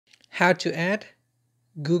how to add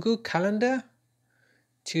Google Calendar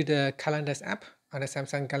to the Calendars app on the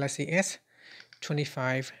Samsung Galaxy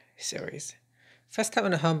S25 series. First, tap on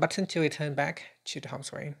the home button to return back to the home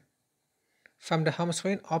screen. From the home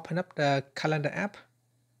screen, open up the Calendar app.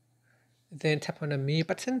 Then tap on the Me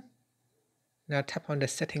button. Now tap on the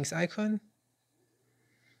settings icon.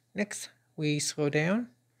 Next, we scroll down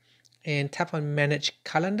and tap on Manage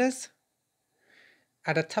Calendars.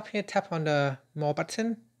 At the top here, tap on the More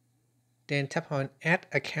button. Then tap on Add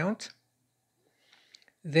Account.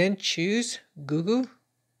 Then choose Google.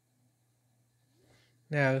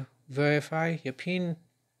 Now verify your PIN.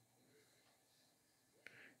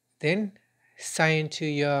 Then sign into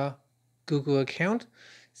your Google account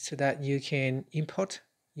so that you can import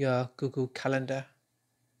your Google Calendar.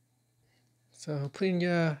 So put in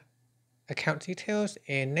your account details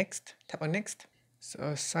and next, tap on next.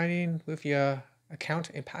 So sign in with your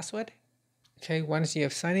account and password. Okay, once you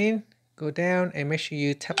have signed in, go down and make sure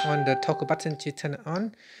you tap on the toggle button to turn it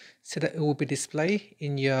on so that it will be displayed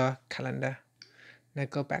in your calendar. Now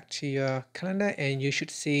go back to your calendar and you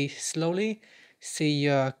should slowly see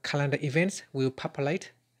your calendar events will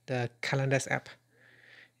populate the Calendars app.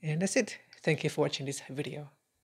 And that's it. Thank you for watching this video.